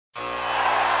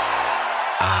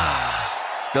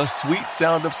The sweet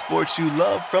sound of sports you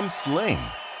love from Sling.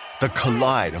 The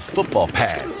collide of football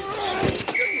pads.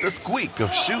 The squeak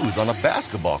of shoes on a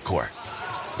basketball court.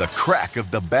 The crack of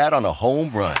the bat on a home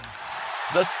run.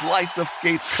 The slice of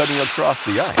skates cutting across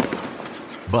the ice.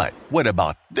 But what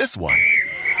about this one?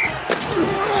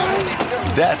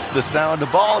 That's the sound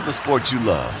of all the sports you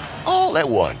love, all at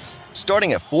once.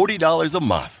 Starting at $40 a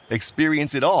month.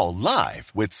 Experience it all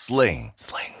live with Sling.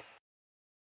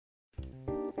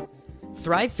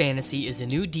 Thrive Fantasy is a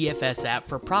new DFS app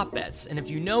for prop bets, and if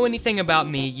you know anything about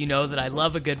me, you know that I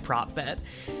love a good prop bet.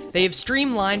 They have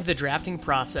streamlined the drafting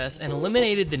process and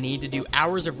eliminated the need to do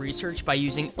hours of research by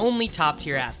using only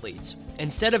top-tier athletes.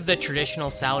 Instead of the traditional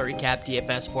salary cap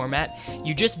DFS format,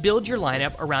 you just build your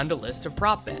lineup around a list of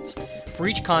prop bets. For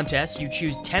each contest, you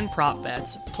choose 10 prop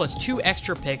bets, plus 2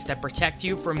 extra picks that protect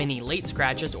you from any late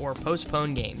scratches or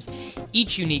postponed games.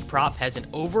 Each unique prop has an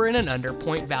over and an under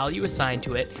point value assigned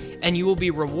to it, and you will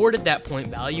be rewarded that point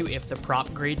value if the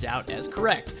prop grades out as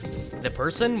correct. The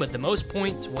person with the most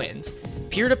points wins.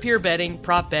 Peer-to-peer betting,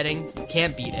 prop betting,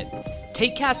 can't beat it.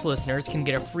 TakeCast listeners can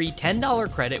get a free $10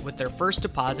 credit with their first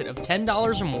deposit of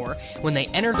 $10 or more when they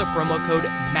enter the promo code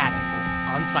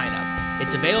MATTIC on sign-up.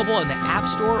 It's available in the App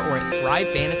Store or at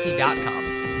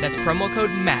thrivefantasy.com. That's promo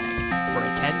code MATTIC for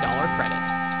a $10 credit.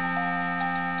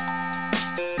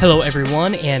 Hello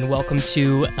everyone, and welcome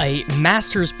to a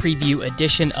Masters Preview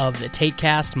edition of the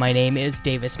TakeCast. My name is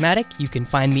Davis Mattek. You can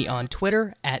find me on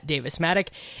Twitter at Davis Mattek.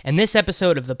 And this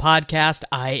episode of the podcast,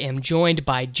 I am joined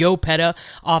by Joe Petta,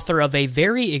 author of a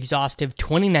very exhaustive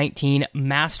 2019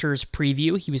 Masters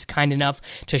Preview. He was kind enough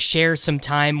to share some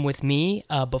time with me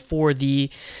before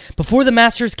the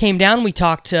Masters came down. We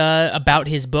talked about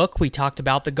his book. We talked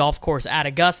about the golf course at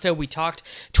Augusta. We talked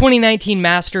 2019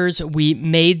 Masters. We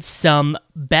made some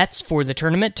bets for the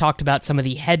tournament, talked about some of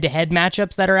the head-to-head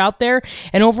matchups that are out there,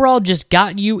 and overall just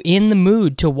got you in the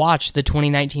mood to watch the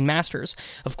 2019 Masters.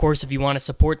 Of course, if you want to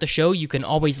support the show, you can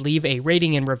always leave a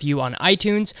rating and review on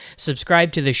iTunes,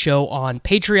 subscribe to the show on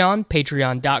Patreon,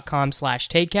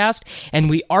 patreon.com/takecast, and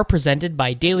we are presented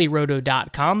by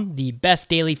dailyroto.com, the best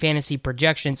daily fantasy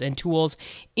projections and tools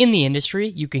in the industry.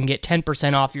 You can get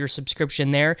 10% off your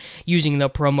subscription there using the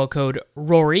promo code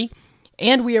RORY.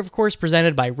 And we are, of course,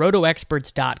 presented by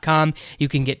RotoExperts.com. You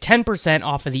can get 10%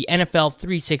 off of the NFL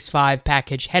 365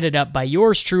 package headed up by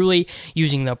yours truly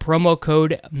using the promo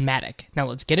code MATTIC. Now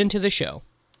let's get into the show.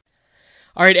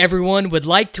 All right, everyone, would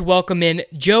like to welcome in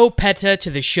Joe Petta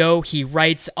to the show. He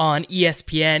writes on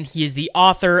ESPN. He is the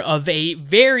author of a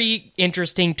very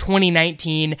interesting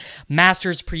 2019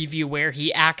 Masters preview where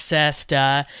he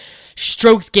accessed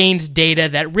strokes gained data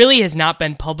that really has not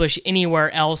been published anywhere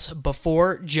else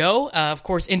before. Joe, of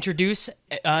course, introduce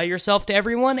yourself to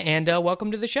everyone, and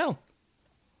welcome to the show.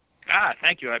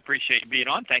 Thank you. I appreciate you being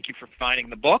on. Thank you for finding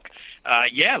the book.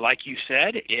 Like you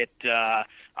said,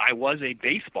 I was a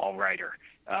baseball writer.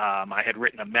 I had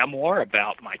written a memoir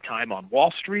about my time on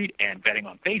Wall Street and betting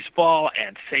on baseball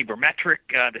and sabermetric,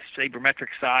 the sabermetric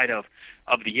side of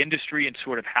the industry, and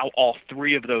sort of how all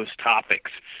three of those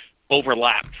topics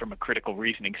overlapped from a critical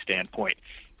reasoning standpoint.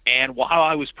 And while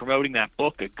I was promoting that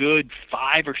book a good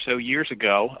 5 or so years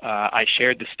ago, I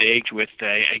shared the stage with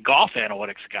a golf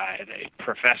analytics guy, a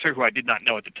professor who I did not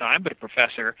know at the time, but a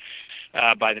professor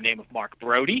by the name of Mark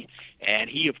Brody. And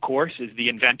he, of course, is the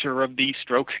inventor of the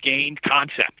strokes gained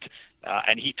concept.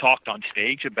 And he talked on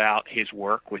stage about his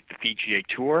work with the PGA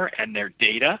Tour and their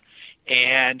data.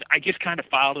 And I just kind of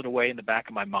filed it away in the back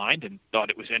of my mind and thought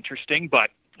it was interesting, but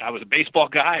I was a baseball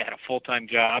guy. I had a full-time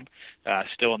job,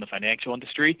 still in the financial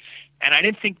industry, and I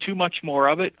didn't think too much more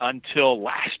of it until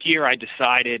last year. I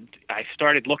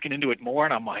started looking into it more,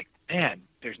 and I'm like, man,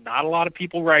 there's not a lot of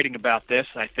people writing about this.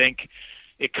 I think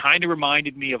it kind of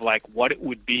reminded me of like what it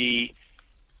would be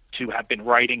to have been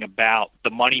writing about the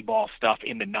Moneyball stuff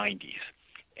in the 90s.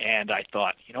 And I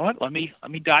thought, you know what, let me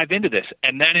dive into this.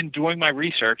 And then in doing my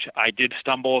research, I did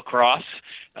stumble across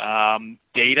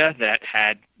data that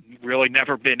had really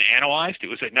never been analyzed. It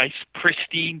was a nice,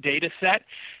 pristine data set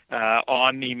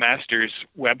on the Masters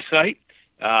website.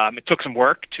 It took some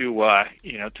work to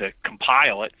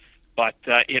compile it, but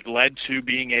it led to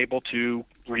being able to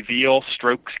reveal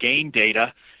strokes gain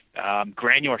data,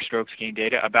 granular strokes gain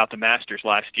data about the Masters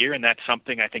last year, and that's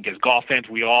something I think as golf fans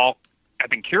we all have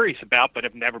been curious about, but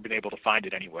have never been able to find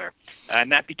it anywhere.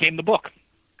 And that became the book.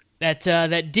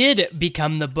 That did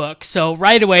become the book. So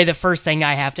right away, the first thing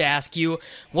I have to ask you,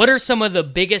 what are some of the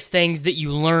biggest things that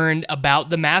you learned about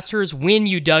the Masters when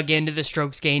you dug into the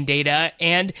strokes gain data?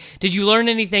 And did you learn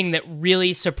anything that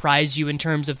really surprised you in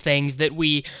terms of things that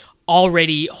we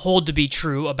already hold to be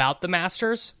true about the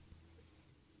Masters?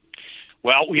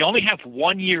 Well, we only have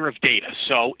 1 year of data,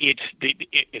 so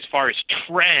as far as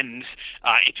trends,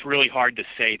 it's really hard to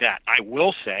say that. I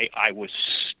will say I was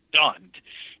stunned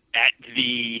at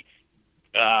the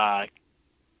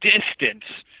distance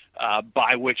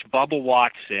by which Bubba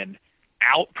Watson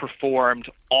outperformed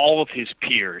all of his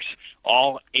peers,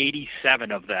 all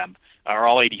 87 of them, or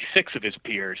all 86 of his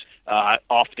peers,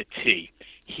 off the tee.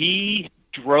 He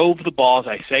drove the ball, as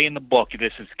I say in the book.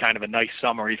 This is kind of a nice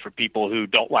summary for people who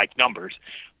don't like numbers.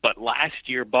 But last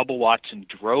year, Bubba Watson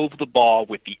drove the ball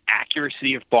with the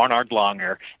accuracy of Bernhard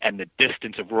Langer and the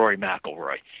distance of Rory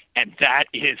McIlroy. And that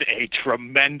is a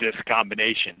tremendous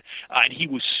combination. And he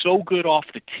was so good off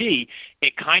the tee,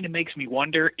 it kind of makes me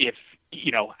wonder if,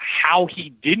 how he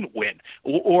didn't win,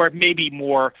 or maybe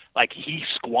more like he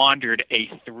squandered a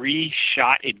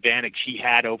 3-shot advantage he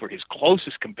had over his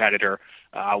closest competitor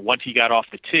once he got off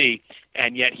the tee,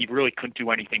 and yet he really couldn't do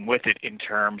anything with it in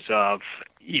terms of,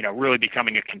 really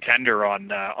becoming a contender on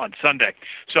Sunday.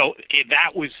 So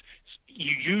that was,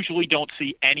 you usually don't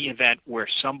see any event where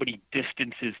somebody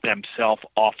distances themselves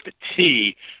off the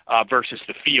tee versus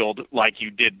the field like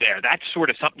you did there. That's sort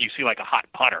of something you see like a hot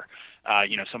putter.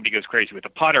 Somebody goes crazy with a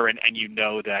putter, and you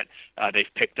know that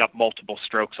they've picked up multiple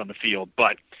strokes on the field.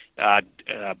 But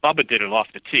Bubba did it off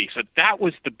the tee. So that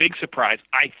was the big surprise.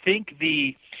 I think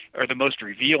the most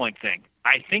revealing thing.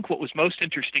 I think what was most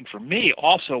interesting for me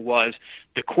also was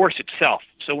the course itself.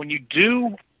 So when you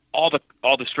do all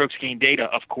the strokes gain data,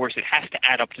 of course, it has to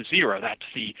add up to zero. That's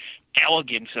the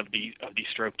elegance of the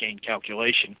stroke gain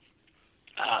calculation.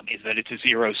 Is that it's a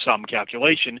zero-sum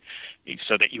calculation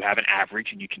so that you have an average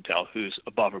and you can tell who's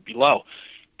above or below.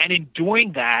 And in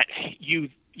doing that, you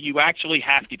actually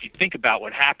have to, if you think about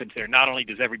what happens there, not only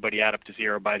does everybody add up to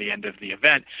zero by the end of the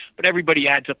event, but everybody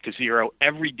adds up to zero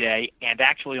every day and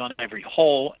actually on every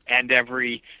hole and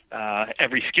every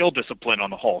skill discipline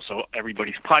on the hole. So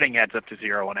everybody's putting adds up to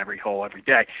zero on every hole every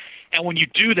day. And when you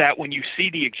do that, when you see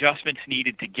the adjustments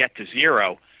needed to get to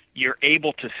zero, you're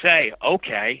able to say,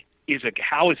 okay,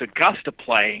 how is Augusta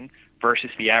playing versus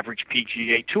the average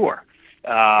PGA Tour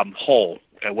hole,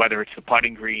 whether it's the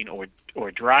putting green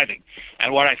or driving.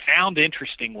 And what I found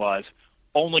interesting was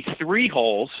only 3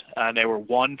 holes, they were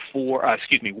 1,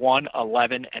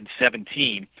 11, and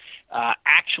 17,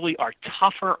 actually are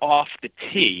tougher off the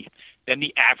tee than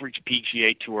the average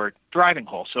PGA Tour driving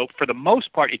hole. So for the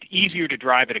most part, it's easier to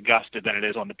drive at Augusta than it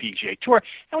is on the PGA Tour,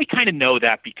 and we kind of know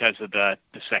that because of the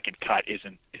second cut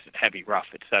isn't heavy, rough,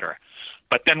 etc.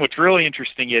 But then what's really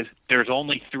interesting is there's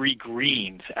only 3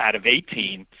 greens out of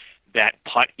 18 that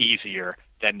putt easier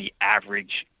than the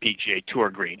average PGA Tour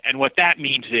green. And what that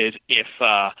means is if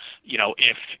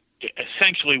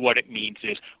essentially what it means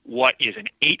is what is an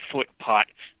 8-foot putt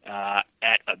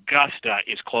at Augusta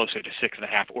is closer to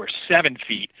 6.5 or 7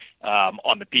 feet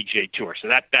on the PGA Tour. So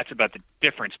that's about the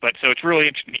difference. But so it's really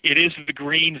interesting. It is the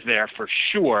greens there for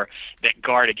sure that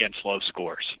guard against low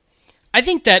scores. I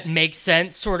think that makes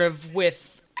sense sort of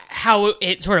with how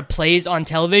it sort of plays on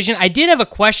television. I did have a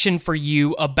question for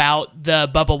you about the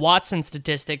Bubba Watson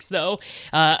statistics, though.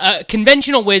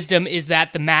 Conventional wisdom is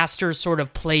that the Masters sort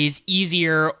of plays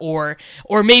easier or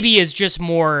maybe is just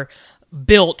more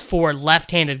built for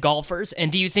left-handed golfers.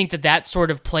 And do you think that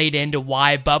sort of played into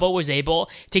why Bubba was able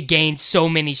to gain so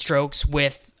many strokes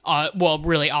with,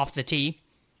 really off the tee?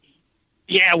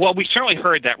 Yeah, well, we certainly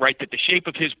heard that, right? That the shape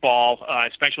of his ball,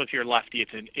 especially if you're lefty,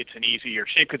 it's an easier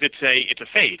shape because it's a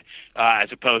fade,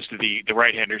 as opposed to the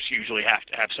right-handers usually have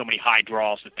to have so many high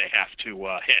draws that they have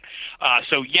to hit.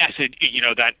 So yes,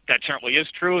 that certainly is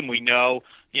true, and we know,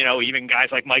 even guys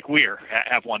like Mike Weir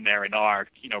have won there in our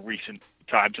recent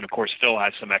times, and of course Phil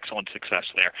has some excellent success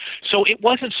there. So it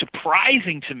wasn't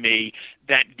surprising to me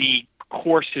that the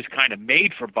course is kind of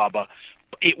made for Bubba.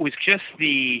 It was just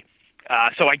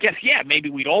so I guess, maybe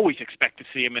we'd always expect to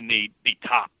see him in the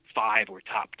top 5 or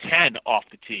top 10 off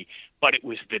the tee, but it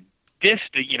was the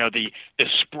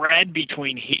spread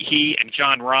between he and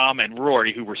Jon Rahm and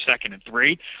Rory, who were 2nd and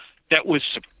 3, that was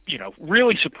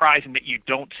really surprising that you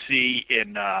don't see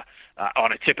in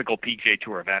on a typical PGA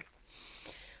Tour event.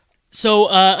 So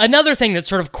another thing that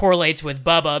sort of correlates with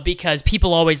Bubba, because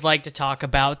people always like to talk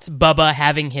about Bubba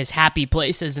having his happy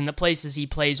places and the places he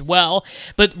plays well,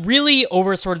 but really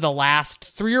over sort of the last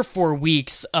 3 or 4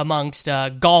 weeks amongst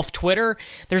golf Twitter,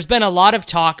 there's been a lot of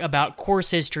talk about course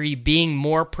history being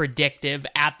more predictive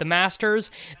at the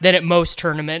Masters than at most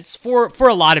tournaments for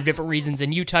a lot of different reasons,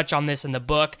 and you touch on this in the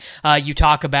book. You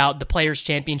talk about the Players'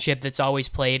 Championship that's always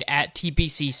played at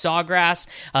TPC Sawgrass.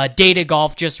 Data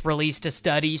Golf just released a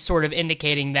study sort sort of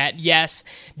indicating that, yes,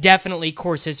 definitely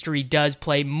course history does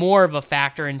play more of a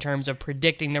factor in terms of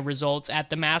predicting the results at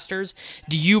the Masters.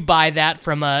 Do you buy that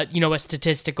from a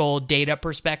statistical data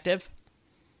perspective?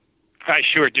 I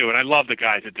sure do, and I love the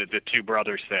guys, the two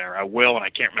brothers there, Will, and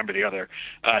I can't remember the other,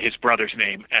 his brother's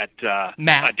name at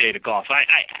Matt. Data Golf.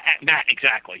 Matt,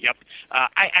 exactly. Yep.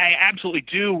 I absolutely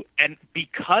do, and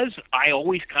because I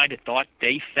always kind of thought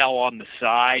they fell on the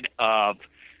side of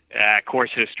course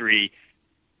history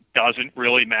doesn't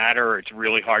really matter, or it's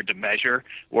really hard to measure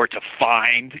or to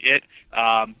find it.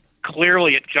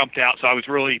 Clearly, it jumped out, so I was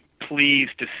really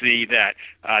pleased to see that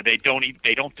they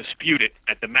don't dispute it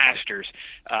at the Masters,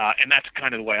 and that's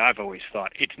kind of the way I've always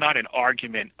thought. It's not an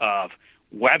argument of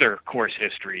whether course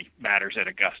history matters at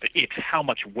Augusta. It's how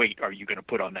much weight are you going to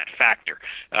put on that factor.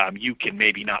 You can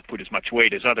maybe not put as much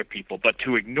weight as other people, but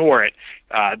to ignore it,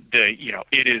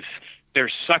 it is.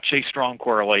 There's such a strong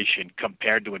correlation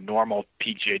compared to a normal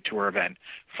PGA Tour event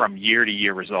from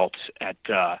year-to-year results at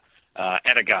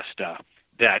Augusta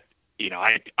that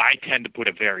I tend to put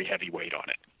a very heavy weight on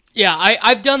it. Yeah,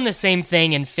 I've done the same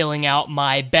thing in filling out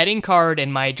my betting card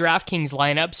and my DraftKings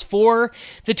lineups for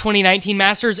the 2019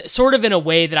 Masters, sort of in a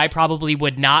way that I probably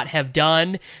would not have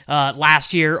done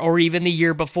last year or even the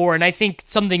year before. And I think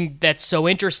something that's so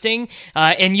interesting,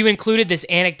 and you included this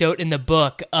anecdote in the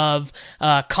book of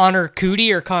Connor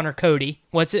Cody or Connor Cody.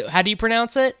 What's it? How do you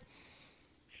pronounce it?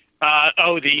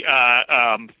 The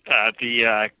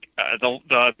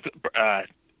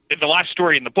last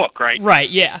story in the book, right? Right,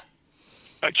 yeah.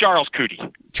 Charles Cody.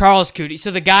 Charles Cody.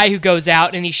 So the guy who goes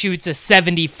out and he shoots a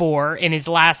 74 in his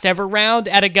last ever round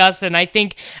at Augusta, and I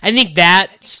think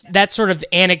that sort of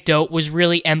anecdote was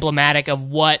really emblematic of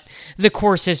what the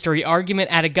course history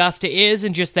argument at Augusta is,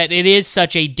 and just that it is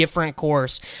such a different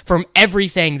course from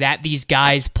everything that these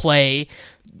guys play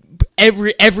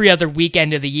every other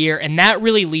weekend of the year, and that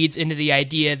really leads into the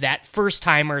idea that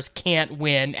first-timers can't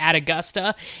win at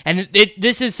Augusta, and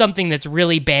this is something that's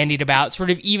really bandied about, sort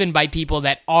of even by people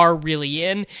that are really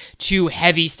into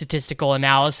heavy statistical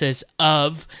analysis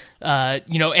of and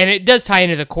it does tie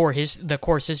into the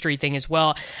course history thing as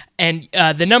well. And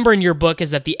the number in your book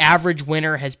is that the average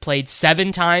winner has played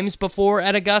 7 times before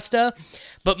at Augusta.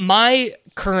 But my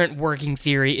current working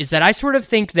theory is that I sort of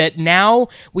think that now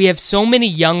we have so many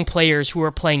young players who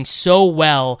are playing so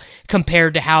well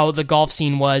compared to how the golf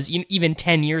scene was even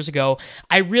 10 years ago.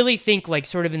 I really think like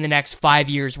sort of in the next 5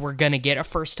 years, we're going to get a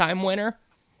first-time winner.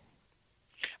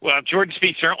 Well, Jordan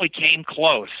Spieth certainly came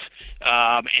close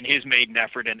in his maiden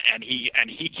effort, and he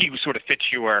sort of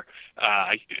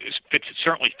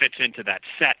certainly fits into that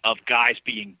set of guys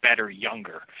being better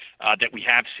younger that we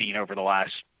have seen over the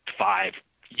last 5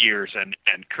 years and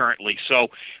currently. So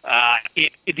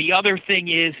the other thing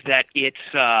is that it's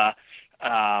I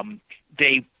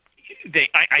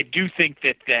do think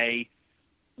that they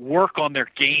work on their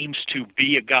games to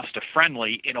be Augusta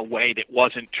friendly in a way that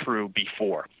wasn't true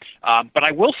before. But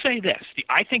I will say this.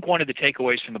 I think one of the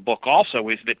takeaways from the book also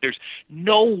is that there's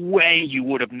no way you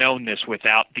would have known this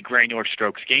without the granular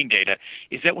strokes gain data,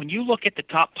 is that when you look at the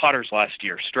top putters last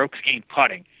year, strokes gained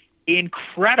putting,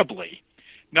 incredibly,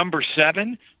 number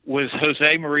 7 was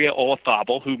Jose Maria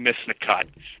Olazabal, who missed the cut,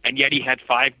 and yet he had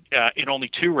 5 in only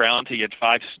 2 rounds. He had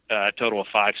 5 total of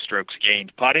 5 strokes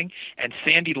gained putting, and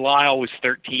Sandy Lyle was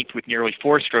 13th with nearly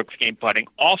 4 strokes gained putting,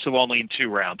 also only in 2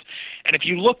 rounds. And if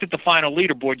you looked at the final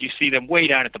leaderboard, you see them way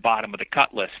down at the bottom of the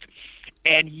cut list.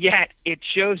 And yet it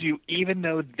shows you, even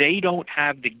though they don't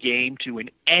have the game to in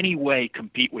any way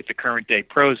compete with the current day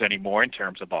pros anymore in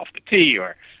terms of off the tee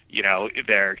or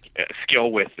their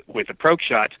skill with approach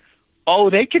shots,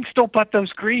 they can still putt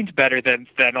those greens better than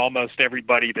almost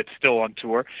everybody that's still on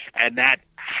tour, and that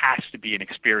has to be an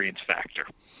experience factor.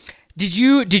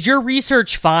 Did your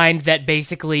research find that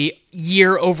basically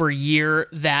year over year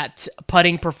that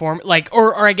putting performance,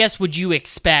 or I guess would you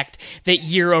expect that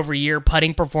year over year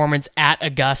putting performance at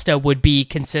Augusta would be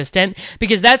consistent?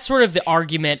 Because that's sort of the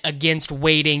argument against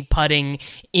weighting putting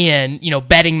in,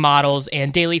 betting models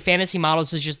and daily fantasy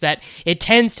models, is just that it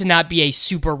tends to not be a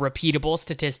super repeatable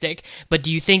statistic. But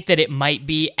do you think that it might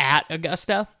be at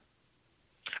Augusta?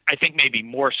 I think maybe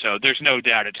more so. There's no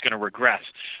doubt it's going to regress.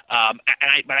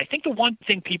 But I think the one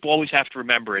thing people always have to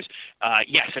remember is,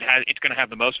 yes, it's going to have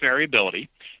the most variability,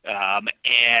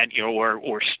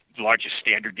 or largest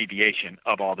standard deviation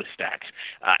of all the stats,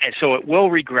 and so it will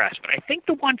regress. But I think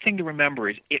the one thing to remember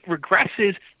is it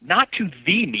regresses not to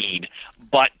the mean,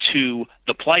 but to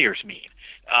the player's mean.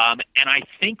 And I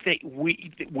think that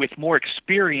with more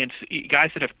experience,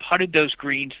 guys that have putted those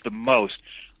greens the most,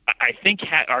 I think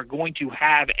are going to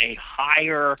have a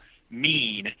higher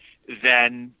mean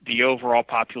than the overall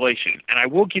population. And I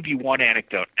will give you one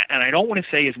anecdote, and I don't want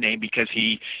to say his name because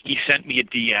he sent me a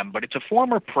DM, but it's a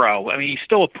former pro. I mean, he's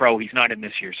still a pro. He's not in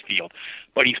this year's field,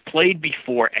 but he's played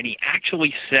before, and he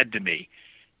actually said to me,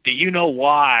 do you know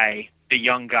why the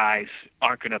young guys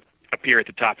aren't going to appear at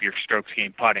the top of your strokes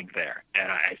gained putting there?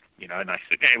 And I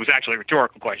said, and it was actually a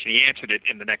rhetorical question. He answered it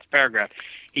in the next paragraph.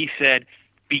 He said,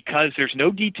 because there's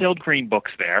no detailed green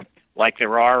books there, like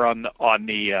there are on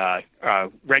the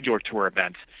regular tour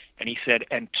events. And he said,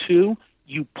 and two,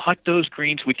 you putt those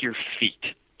greens with your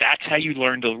feet. That's how you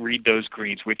learn to read those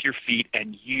greens, with your feet,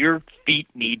 and your feet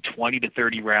need 20 to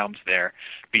 30 rounds there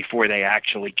before they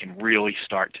actually can really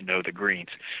start to know the greens.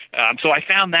 So I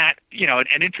found that,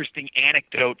 an interesting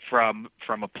anecdote from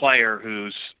a player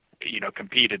who's,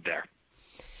 competed there.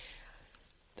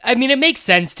 I mean, it makes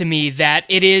sense to me that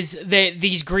it is that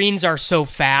these greens are so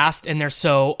fast and they're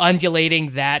so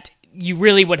undulating that you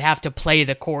really would have to play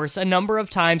the course a number of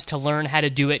times to learn how to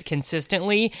do it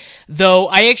consistently. Though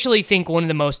I actually think one of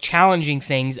the most challenging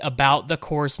things about the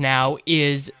course now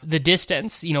is the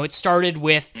distance. It started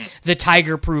with the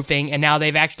Tiger proofing, and now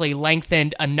they've actually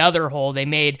lengthened another hole. They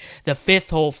made the fifth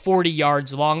hole 40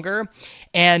 yards longer.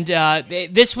 And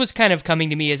this was kind of coming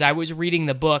to me as I was reading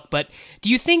the book. But do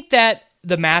you think that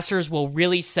the Masters will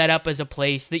really set up as a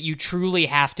place that you truly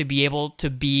have to be able to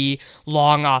be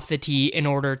long off the tee in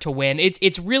order to win?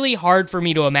 It's really hard for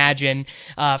me to imagine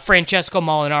Francesco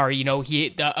Molinari,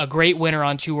 he a great winner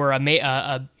on tour,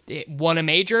 won a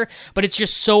major, but it's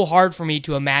just so hard for me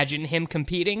to imagine him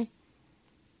competing.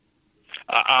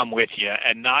 I'm with you,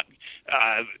 and not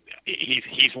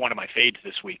he's one of my fades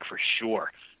this week for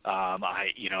sure.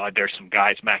 There's some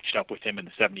guys matched up with him in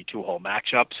the 72-hole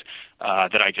matchups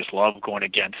that I just love going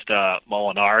against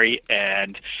Molinari,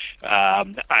 and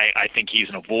I think he's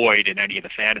an avoid in any of the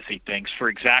fantasy things for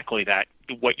exactly that,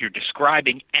 what you're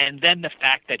describing, and then the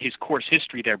fact that his course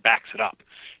history there backs it up.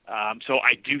 So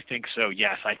I do think so,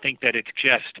 yes. I think that it's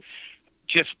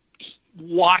just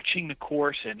watching the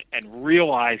course and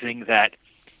realizing that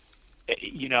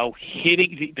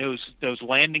hitting those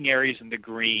landing areas in the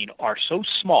green are so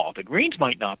small. The greens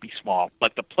might not be small,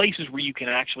 but the places where you can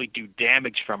actually do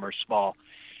damage from are small.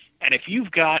 And if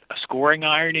you've got a scoring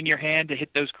iron in your hand to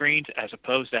hit those greens, as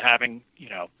opposed to having,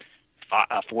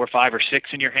 4, 5, or 6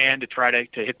 in your hand to try to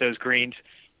hit those greens,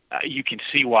 you can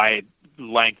see why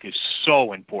length is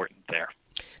so important there.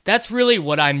 That's really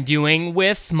what I'm doing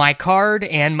with my card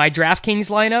and my DraftKings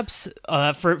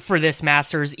lineups for this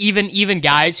Masters. Even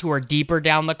guys who are deeper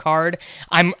down the card,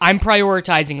 I'm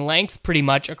prioritizing length pretty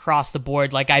much across the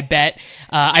board. Like I bet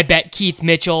Keith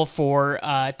Mitchell for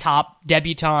top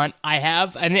debutant I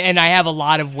have, and I have a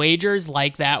lot of wagers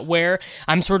like that where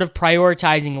I'm sort of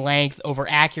prioritizing length over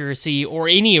accuracy or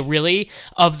any really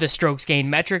of the strokes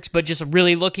gained metrics, but just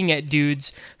really looking at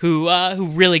dudes who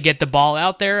really get the ball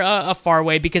out there a far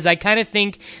way, because I kind of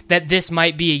think that this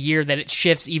might be a year that it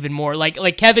shifts even more. Like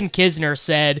Kevin Kisner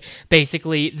said,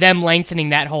 basically them lengthening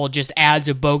that hole just adds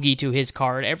a bogey to his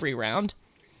card every round.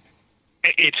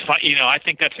 It's fun, I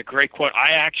think that's a great quote.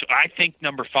 I think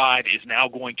number 5 is now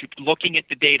going to, looking at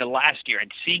the data last year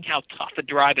and seeing how tough a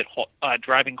driving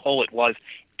hole it was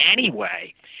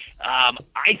anyway.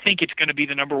 I think it's going to be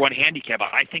the number 1 handicap.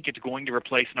 I think it's going to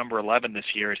replace number 11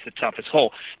 this year as the toughest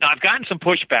hole. Now, I've gotten some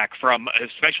pushback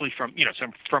especially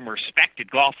from respected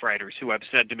golf writers who have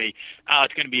said to me,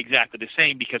 it's going to be exactly the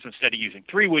same because instead of using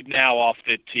 3-wood now off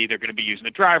the tee, they're going to be using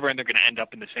a driver and they're going to end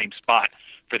up in the same spot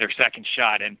for their second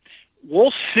shot. And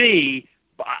we'll see.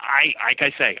 Like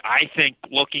I say, I think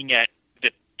looking at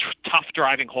the tough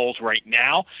driving holes right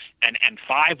now, and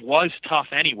 5 was tough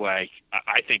anyway.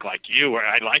 I think, like you, or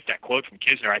I like that quote from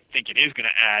Kisner. I think it is going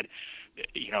to add,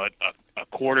 a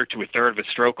quarter to a third of a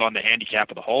stroke on the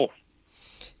handicap of the hole,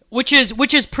 which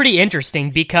is pretty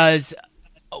interesting because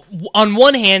on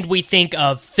one hand, we think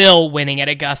of Phil winning at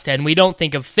Augusta, and we don't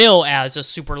think of Phil as a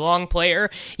super long player.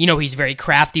 He's very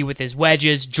crafty with his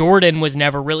wedges. Jordan was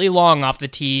never really long off the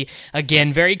tee.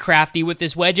 Again, very crafty with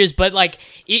his wedges. But,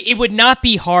 it would not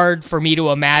be hard for me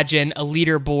to imagine a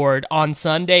leaderboard on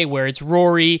Sunday where it's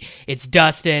Rory, it's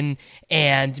Dustin,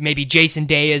 and maybe Jason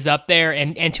Day is up there,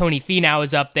 and Tony Finau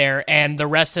is up there, and the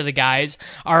rest of the guys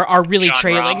are really John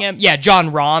trailing Rahm. him. Yeah,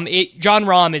 John Rahm. John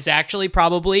Rahm is actually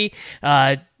probably...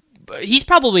 he's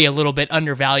probably a little bit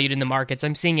undervalued in the markets.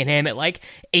 I'm seeing him at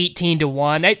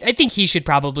 18-1. I think he should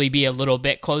probably be a little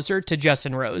bit closer to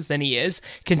Justin Rose than he is,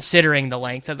 considering the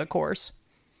length of the course.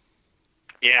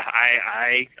 Yeah,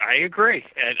 I agree,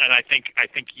 and I think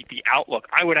the outlook.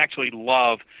 I would actually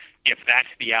love if that's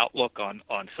the outlook on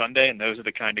Sunday, and those are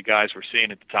the kind of guys we're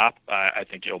seeing at the top. I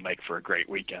think it'll make for a great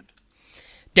weekend.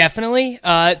 Definitely.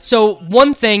 So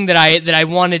one thing that I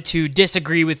wanted to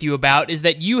disagree with you about is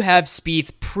that you have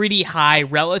Spieth pretty high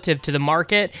relative to the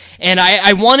market, and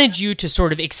I wanted you to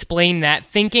sort of explain that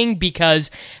thinking, because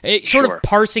sort of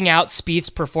parsing out Spieth's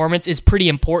performance is pretty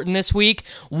important this week.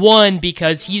 One,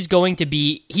 because he's going to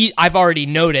be I've already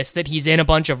noticed that he's in a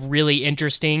bunch of really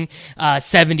interesting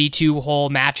 72-hole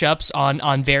matchups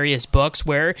on various books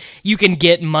where you can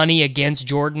get money against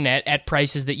Jordan at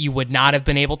prices that you would not have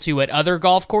been able to at other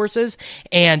golf courses.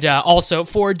 And also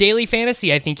for daily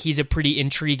fantasy, I think he's a pretty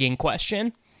intriguing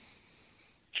question.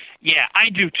 Yeah, I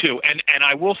do too, and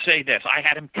I will say this: I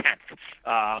had him 10th,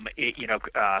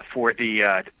 for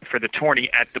the tourney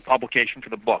at the publication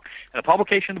for the book. And the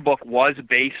publication of the book was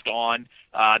based on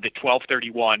the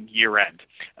 12/31 year end.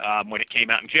 When it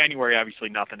came out in January, obviously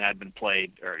nothing had been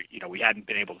played, or we hadn't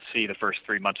been able to see the first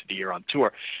 3 months of the year on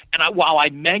tour. And while I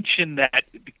mentioned that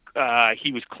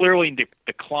he was clearly in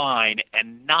decline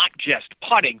and not just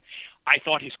putting, I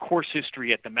thought his course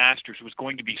history at the Masters was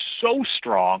going to be so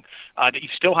strong that you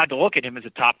still had to look at him as a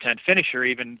top 10 finisher,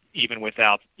 even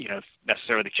without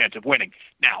necessarily the chance of winning.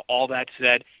 Now, all that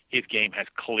said, his game has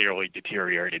clearly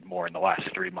deteriorated more in the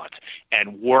last 3 months.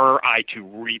 And were I to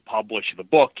republish the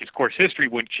book, his course history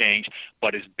wouldn't change,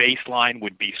 but his baseline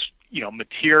would be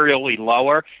materially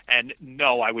lower. And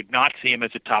no, I would not see him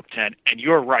as a top 10. And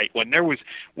you're right. When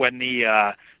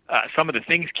some of the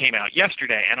things came out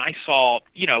yesterday, and I saw,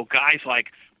 guys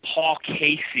like Paul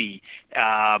Casey,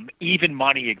 even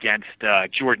money against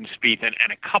Jordan Spieth, and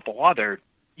a couple other,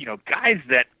 guys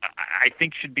that I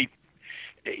think should be,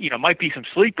 might be some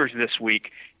sleepers this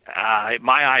week.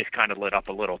 My eyes kind of lit up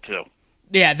a little too.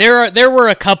 Yeah, there were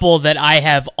a couple that I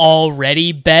have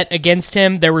already bet against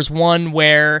him. There was one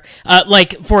where,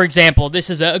 for example, this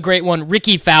is a great one.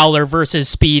 Ricky Fowler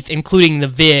versus Spieth, including the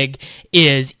VIG,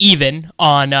 is even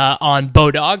on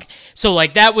Bodog. So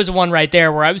that was one right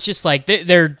there where I was just like,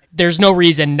 there's no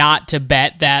reason not to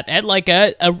bet that at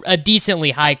a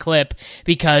decently high clip,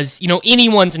 because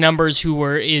anyone's numbers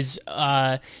is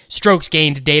strokes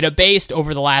gained data based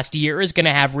over the last year is going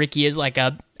to have Ricky as like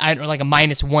a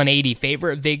minus 180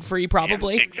 favorite VIG free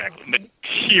probably. Yeah, exactly.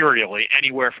 Materially,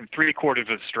 anywhere from 3/4 of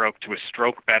a stroke to a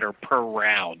stroke better per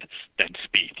round than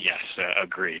Spieth. Yes,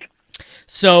 agreed.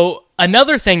 So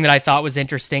another thing that I thought was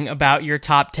interesting about your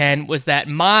top 10 was that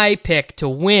my pick to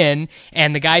win,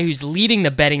 and the guy who's leading the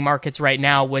betting markets right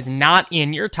now, was not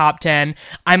in your top 10.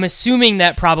 I'm assuming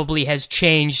that probably has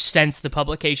changed since the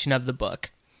publication of the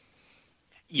book.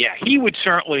 Yeah, he would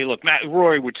certainly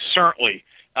Rory would certainly,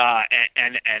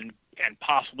 and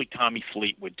possibly Tommy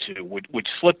Fleetwood too, would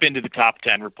slip into the top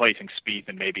 10, replacing Spieth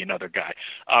and maybe another guy.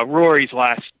 Rory's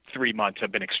last 3 months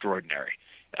have been extraordinary.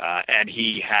 And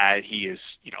he is,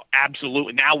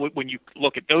 absolutely. Now, when you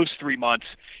look at those 3 months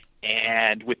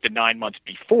and with the 9 months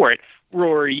before it,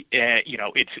 Rory,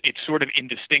 it's sort of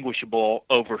indistinguishable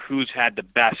over who's had the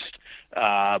best,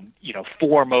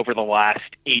 form over the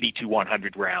last 80 to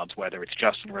 100 rounds, whether it's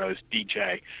Justin Rose,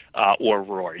 DJ, or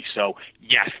Rory. So,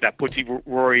 yes, that puts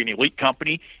Rory in elite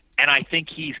company, and I think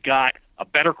he's got a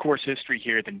better course history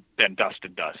here than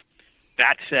Dustin does.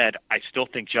 That said, I still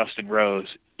think Justin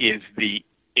Rose is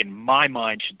in my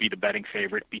mind, should be the betting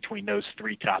favorite between those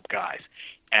three top guys.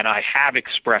 And I have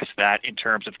expressed that in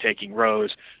terms of taking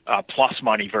Rose plus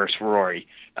money versus Rory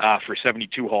for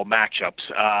 72-hole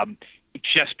matchups,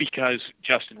 just because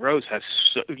Justin Rose has,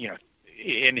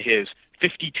 in his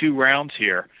 52 rounds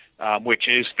here, which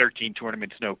is 13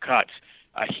 tournaments, no cuts,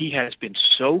 he has been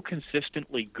so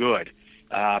consistently good.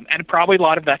 And probably a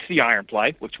lot of that's the iron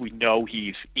play, which we know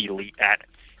he's elite at,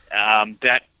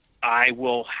 that I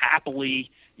will happily...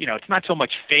 it's not so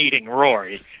much fading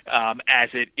Rory as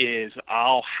it is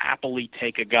I'll happily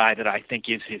take a guy that I think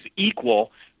is his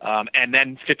equal and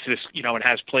then fits this, and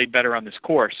has played better on this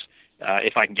course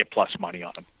if I can get plus money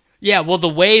on him. Yeah, well, the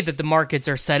way that the markets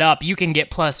are set up, you can get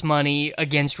plus money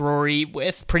against Rory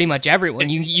with pretty much everyone.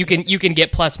 You can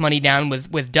get plus money down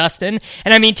with Dustin.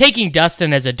 And I mean, taking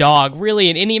Dustin as a dog, really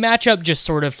in any matchup, just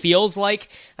sort of feels like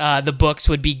the books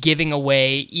would be giving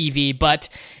away Evie. But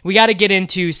we got to get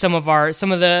into some of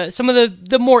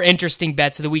the more interesting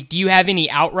bets of the week. Do you have any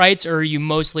outrights, or are you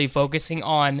mostly focusing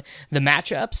on the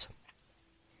matchups?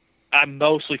 I'm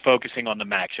mostly focusing on the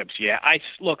matchups. Yeah, I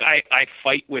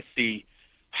fight with the.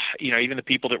 Even the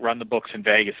people that run the books in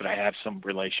Vegas that I have some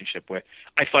relationship with,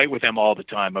 I fight with them all the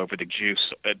time over the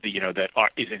juice, that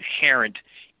is inherent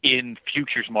in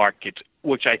futures markets,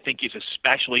 which I think is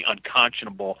especially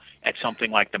unconscionable at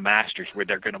something like the Masters, where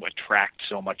they're going to attract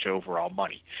so much overall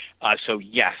money. So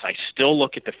yes, I still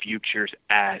look at the futures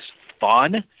as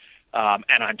fun,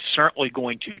 and I'm certainly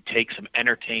going to take some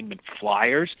entertainment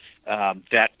flyers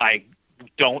that I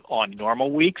don't on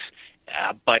normal weeks.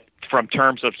 But from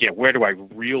terms of, where do I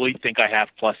really think I have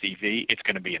plus EV, it's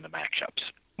going to be in the matchups.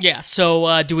 Yeah,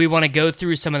 so do we want to go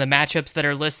through some of the matchups that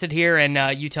are listed here,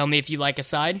 and you tell me if you like a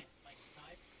side?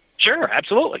 Sure,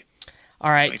 absolutely.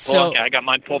 All right, so I got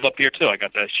mine pulled up here too. I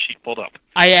got the sheet pulled up.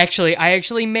 I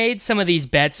actually made some of these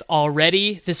bets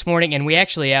already this morning, and we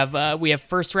actually have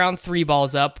first round 3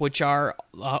 balls up, which are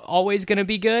always going to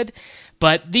be good.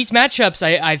 But these matchups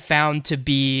I've found to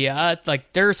be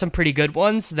there are some pretty good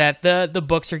ones that the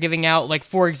books are giving out. Like,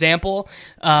 for example,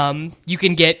 you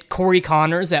can get Corey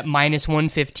Connors at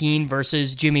 -115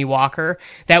 versus Jimmy Walker.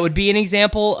 That would be an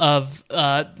example of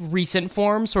recent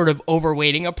form sort of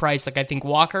overweighting a price. Like, I think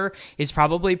Walker is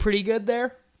probably pretty good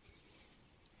there.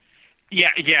 Yeah,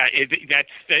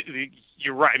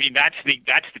 you're right. I mean, that's the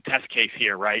test case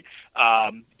here, right?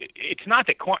 It's not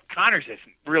that Connors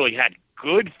hasn't really had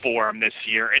good form this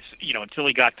year. It's until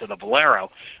he got to the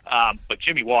Valero, but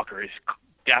Jimmy Walker is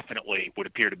definitely would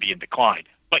appear to be in decline.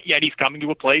 But yet he's coming to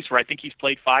a place where I think he's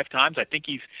played 5 times. I think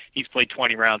he's played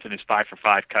 20 rounds in his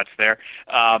 5-for-5 cuts there.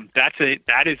 That's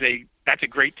a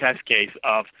great test case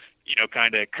of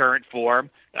kind of current form,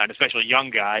 and especially a young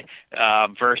guy,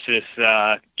 versus,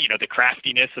 the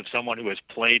craftiness of someone who has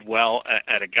played well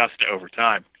at Augusta over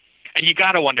time. And you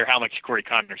got to wonder how much Corey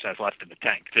Connors has left in the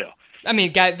tank, too. I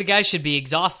mean, the guy should be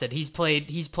exhausted. He's played,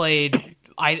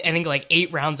 I think, like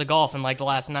 8 rounds of golf in, like, the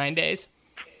last 9 days.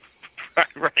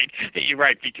 Right. You're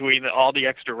right. Between all the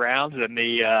extra rounds and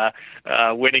the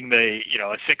winning the,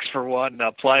 a 6-for-1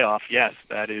 playoff, yes,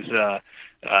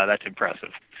 that's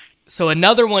impressive. So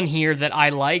another one here that I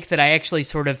like, that I actually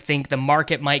sort of think the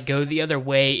market might go the other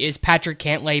way, is Patrick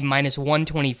Cantlay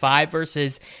 -125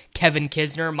 versus Kevin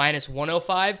Kisner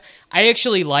 -105. I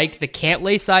actually like the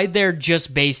Cantlay side there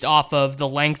just based off of the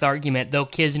length argument, though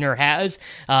Kisner has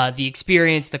the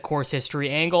experience, the course history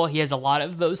angle. He has a lot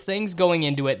of those things going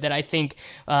into it that I think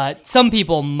some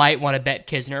people might want to bet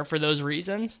Kisner for those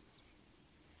reasons.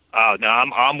 Oh no,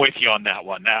 I'm with you on that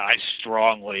one. I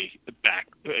strongly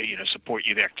support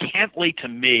you there. Cantlay to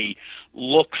me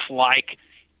looks like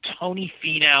Tony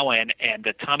Finau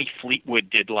and Tommy Fleetwood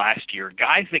did last year.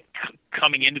 Guys that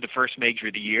coming into the first major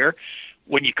of the year,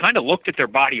 when you kind of looked at their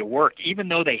body of work, even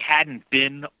though they hadn't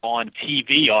been on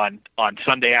TV on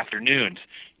Sunday afternoons,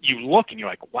 you look and you're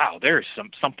like, wow, there's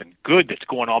something good that's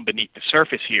going on beneath the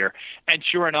surface here. And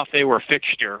sure enough, they were a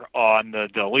fixture on the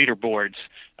leaderboards,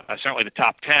 certainly the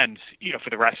top 10s,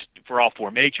 for all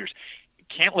 4 majors.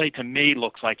 Cantlay to me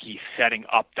looks like he's setting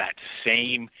up that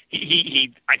same.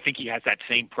 I think he has that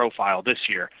same profile this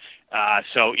year. I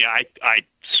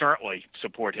certainly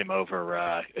support him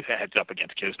over heads up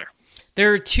against Kisner.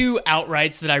 There are 2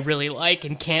 outrights that I really like,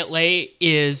 and Cantlay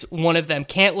is one of them.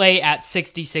 Cantlay at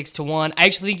 66-1. I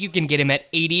actually think you can get him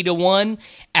at 80-1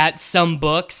 at some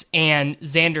books, and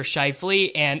Xander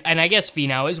Schauffele and I guess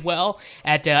Finau as well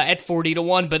at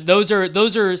 40-1. But those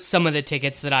are some of the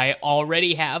tickets that I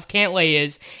already have.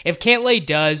 If Cantlay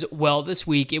does well this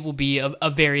week, it will be a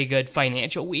very good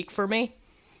financial week for me.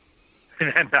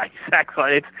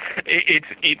 Exactly.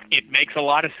 It makes a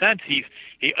lot of sense. He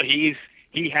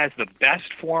has the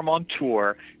best form on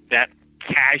tour that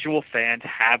casual fans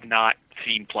have not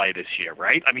seen play this year,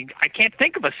 right? I mean, I can't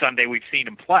think of a Sunday we've seen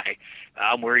him play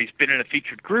where he's been in a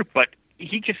featured group, but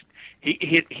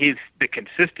the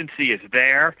consistency is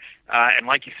there, and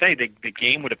like you say, the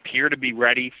game would appear to be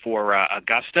ready for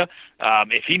Augusta.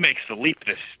 If he makes the leap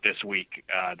this week,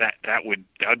 that would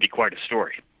be quite a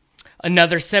story.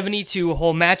 Another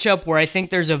 72-hole matchup where I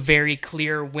think there's a very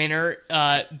clear winner.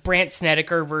 Brandt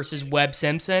Snedeker versus Webb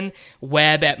Simpson.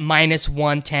 Webb at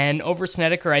 -110 over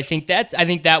Snedeker. I think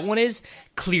that one is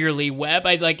clearly Webb.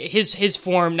 I like his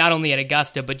form not only at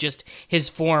Augusta but just his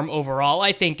form overall.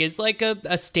 I think is like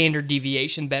a standard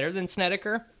deviation better than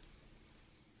Snedeker.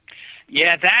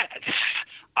 Yeah,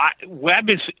 Webb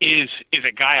is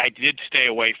a guy I did stay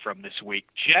away from this week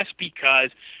just because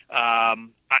I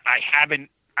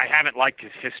haven't liked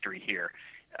his history here.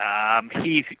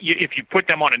 If you put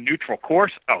them on a neutral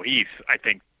course, he's, I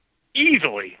think,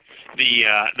 easily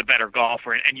the better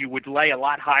golfer, and you would lay a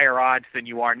lot higher odds than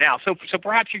you are now. So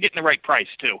perhaps you're getting the right price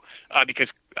too, because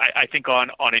I think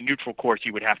on a neutral course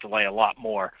you would have to lay a lot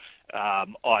more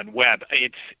on Webb.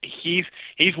 He's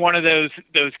one of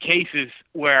those cases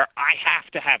where I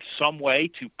have to have some way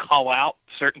to call out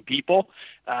certain people,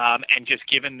 and just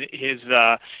given his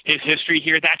history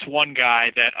here, that's one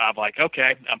guy that I'm like,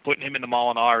 okay, I'm putting him in the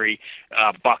Molinari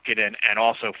bucket and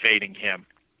also fading him.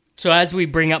 So as we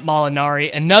bring up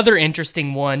Molinari, another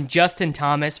interesting one, Justin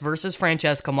Thomas versus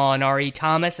Francesco Molinari.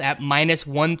 Thomas at minus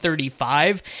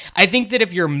 135. I think that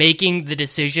if you're making the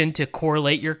decision to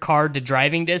correlate your card to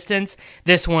driving distance,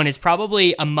 this one is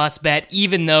probably a must bet,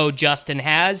 even though Justin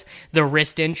has the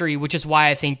wrist injury, which is why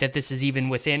I think that this is even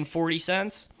within 40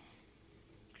 cents.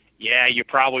 Yeah, you're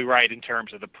probably right in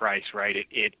terms of the price, right?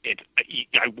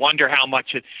 I wonder how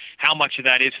much of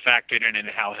that is factored in and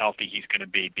how healthy he's going to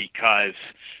be, because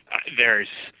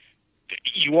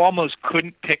you almost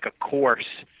couldn't pick a course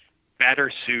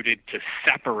better suited to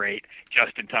separate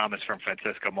Justin Thomas from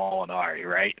Francesco Molinari,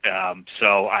 right?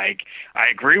 So I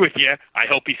agree with you. I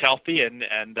hope he's healthy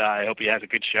and I hope he has a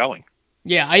good showing.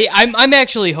 Yeah, I'm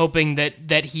actually hoping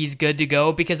that he's good to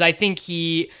go, because I think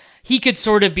he could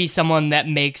sort of be someone that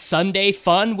makes Sunday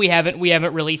fun. We haven't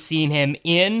really seen him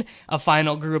in a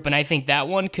final group, and I think that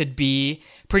one could be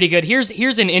pretty good.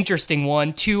 Here's an interesting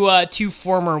one. Two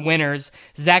former winners,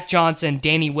 Zach Johnson,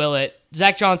 Danny Willett.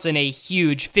 Zach Johnson, a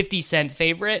huge 50-cent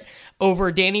favorite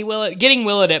over Danny Willett. Getting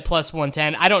Willett at plus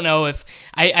 110. I don't know if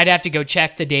I'd have to go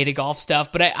check the data golf stuff,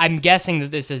 but I'm guessing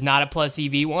that this is not a plus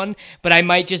EV one. But I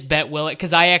might just bet Willett,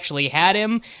 because I actually had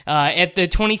him at the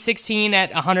 2016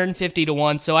 at 150 to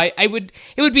 1. So it would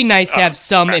be nice to have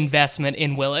some investment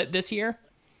in Willett this year.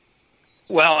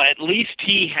 Well, at least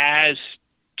he has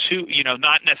two.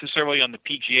 Not necessarily on the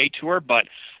PGA Tour, but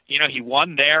he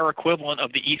won their equivalent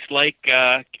of the East Lake,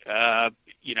 event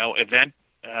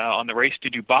on the Race to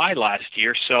Dubai last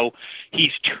year. So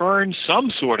he's turned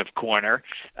some sort of corner.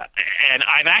 And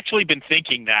I've actually been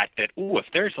thinking that if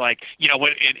there's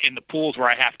in the pools where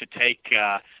I have to take,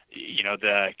 the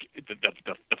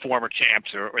former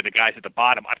champs or the guys at the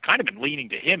bottom, I've kind of been leaning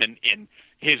to him in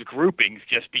his groupings,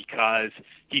 just because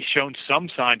he's shown some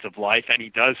signs of life, and he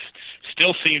does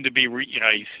still seem to be,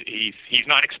 he's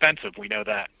not expensive. We know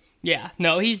that. Yeah,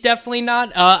 no, he's definitely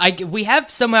not. We've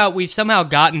somehow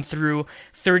gotten through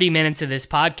 30 minutes of this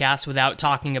podcast without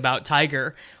talking about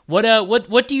Tiger.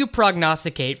 What do you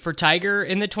prognosticate for Tiger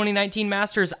in the 2019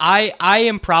 Masters? I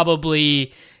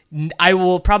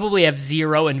will probably have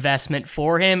zero investment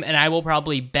for him, and I will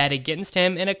probably bet against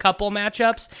him in a couple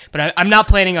matchups, but I'm not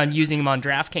planning on using him on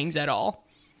DraftKings at all.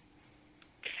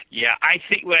 Yeah, I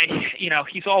think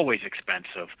he's always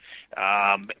expensive,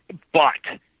 but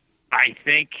I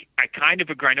think I kind of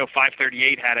agree. I know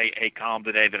 538 had a column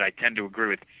today that I tend to agree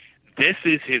with. This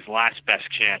is his last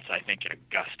best chance, I think, at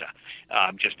Augusta,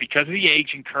 just because of the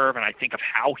aging curve, and I think of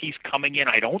how he's coming in.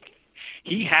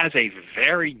 He has a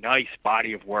very nice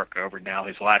body of work over now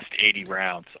his last 80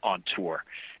 rounds on tour.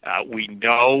 We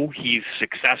know he's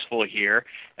successful here.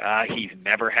 He's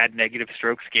never had negative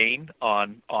strokes gained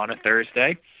on a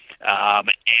Thursday,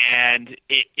 and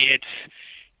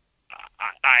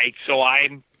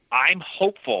I'm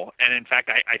hopeful, and in fact,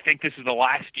 I think this is the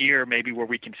last year maybe where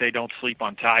we can say don't sleep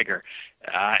on Tiger,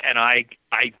 and I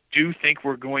do think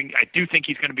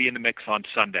he's going to be in the mix on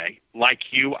Sunday. Like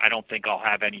you, I don't think I'll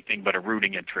have anything but a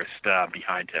rooting interest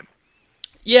behind him.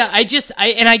 Yeah, I guess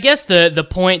the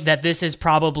point that this is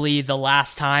probably the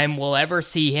last time we'll ever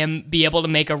see him be able to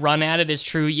make a run at it is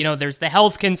true. There's the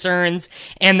health concerns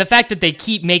and the fact that they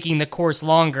keep making the course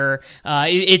longer.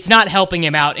 It's not helping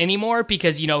him out anymore,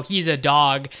 because, he's a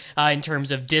dog in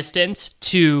terms of distance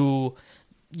to,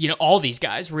 all these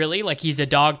guys, really. Like, he's a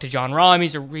dog to Jon Rahm,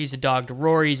 he's a dog to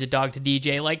Rory, he's a dog to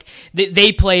DJ. Like,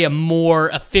 they play a more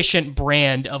efficient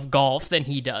brand of golf than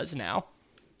he does now.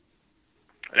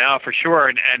 No, for sure,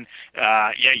 and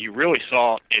you really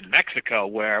saw in Mexico,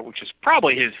 which is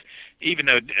probably his. Even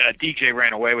though DJ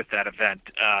ran away with that event,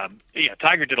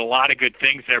 Tiger did a lot of good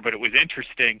things there. But it was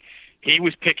interesting. He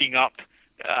was picking up.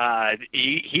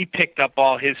 He picked up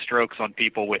all his strokes on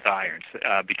people with irons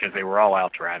because they were all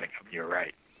out driving him. You're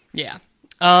right. Yeah.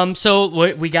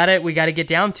 So we gotta get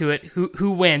down to it.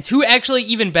 Who wins? Who actually,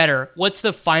 even better? What's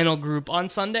the final group on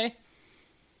Sunday?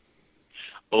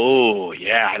 Oh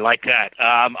yeah, I like that.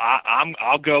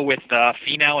 I'll go with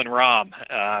Finau and Rahm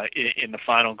in the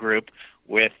final group,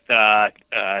 with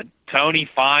Tony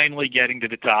finally getting to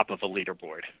the top of the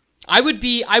leaderboard. I would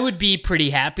be pretty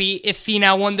happy if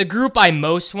Finau won. The group I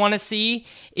most want to see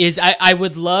is I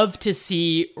would love to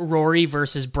see Rory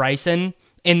versus Bryson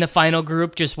in the final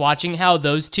group, just watching how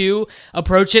those two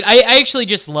approach it. I actually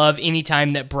just love any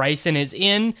time that Bryson is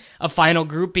in a final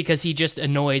group, because he just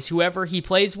annoys whoever he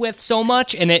plays with so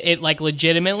much, and it like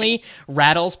legitimately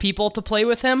rattles people to play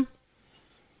with him.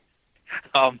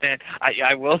 Oh man,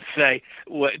 I will say,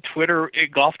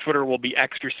 golf Twitter will be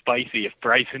extra spicy if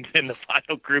Bryson's in the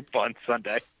final group on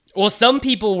Sunday. Well, some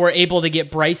people were able to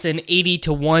get Bryson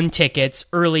 80-1 tickets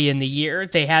early in the year.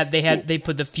 They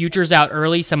put the futures out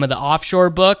early, some of the offshore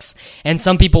books, and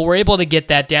some people were able to get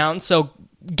that down. So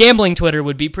gambling Twitter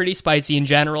would be pretty spicy in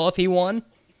general if he won.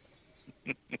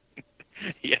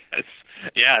 Yes.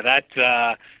 Yeah,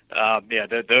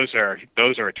 those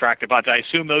are attractive odds. I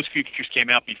assume those futures came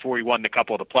out before he won the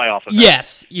couple of the playoff events.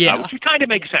 Yes, yeah. Which kind of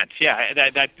makes sense. Yeah,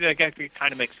 that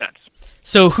kind of makes sense.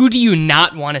 So who do you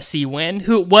not want to see win?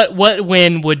 What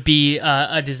win would be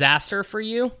a disaster for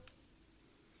you?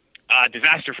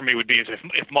 Disaster for me would be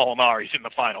if Molinari's in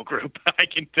the final group. I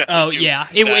can tell Oh, yeah.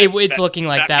 It's looking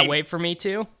like that way for me,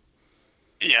 too.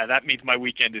 Yeah, that means my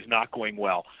weekend is not going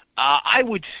well. I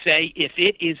would say if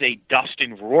it is a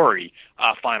Dustin Rory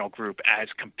final group, as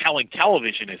compelling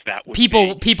television as that would be,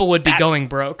 people would be going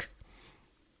broke.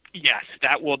 Yes,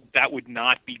 that would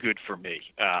not be good for me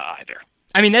either.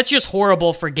 I mean, that's just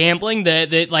horrible for gambling.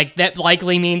 That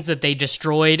likely means that they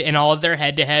destroyed in all of their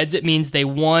head-to-heads. It means they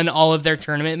won all of their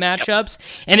tournament matchups,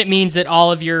 and it means that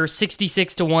all of your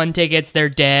 66-1 tickets, they're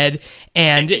dead.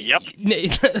 And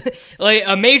like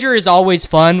a major is always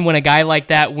fun when a guy like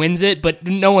that wins it, but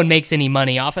no one makes any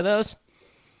money off of those.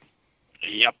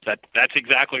 Yep, that's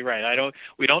exactly right.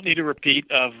 We don't need a repeat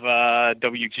of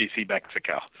WGC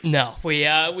Mexico. No, we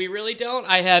really don't.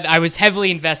 I was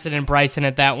heavily invested in Bryson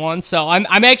at that one, so I'm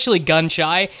actually gun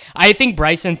shy. I think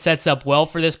Bryson sets up well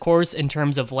for this course in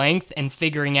terms of length and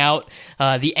figuring out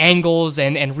the angles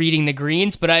and reading the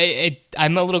greens, but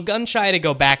I'm a little gun shy to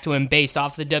go back to him based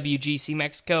off the WGC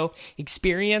Mexico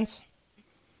experience.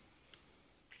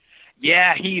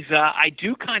 Yeah, I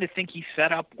do kind of think he's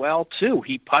set up well too.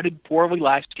 He putted poorly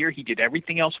last year. He did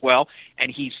everything else well,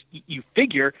 and you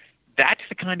figure that's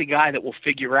the kind of guy that will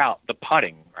figure out the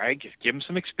putting, right? Just give him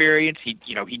some experience. He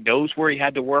knows where he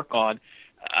had to work on.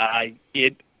 I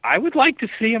would like to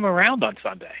see him around on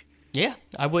Sunday. Yeah,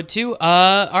 I would too.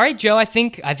 All right, Joe, I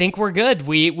think we're good.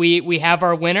 We have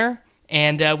our winner,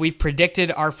 and we've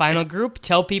predicted our final group.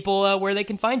 Tell people where they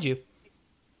can find you.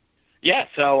 Yeah,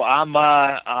 so I'm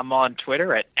on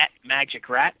Twitter at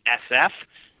MagicRatSF.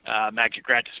 Magic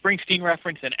Rat's a Springsteen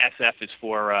reference, and SF is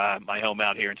for my home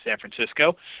out here in San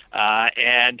Francisco.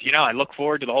 And I look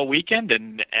forward to the whole weekend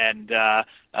and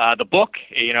the book.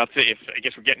 If I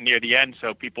guess we're getting near the end,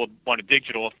 so people want a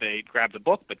digital if they grab the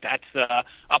book. But that's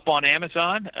up on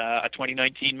Amazon, a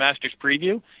 2019 Masters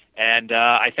preview. And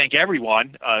I thank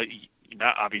everyone.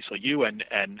 Obviously you and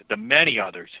the many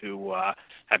others who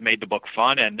have made the book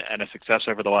fun and a success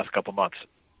over the last couple months.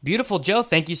 Beautiful, Joe.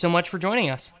 Thank you so much for joining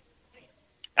us.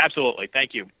 Absolutely.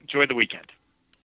 Thank you. Enjoy the weekend.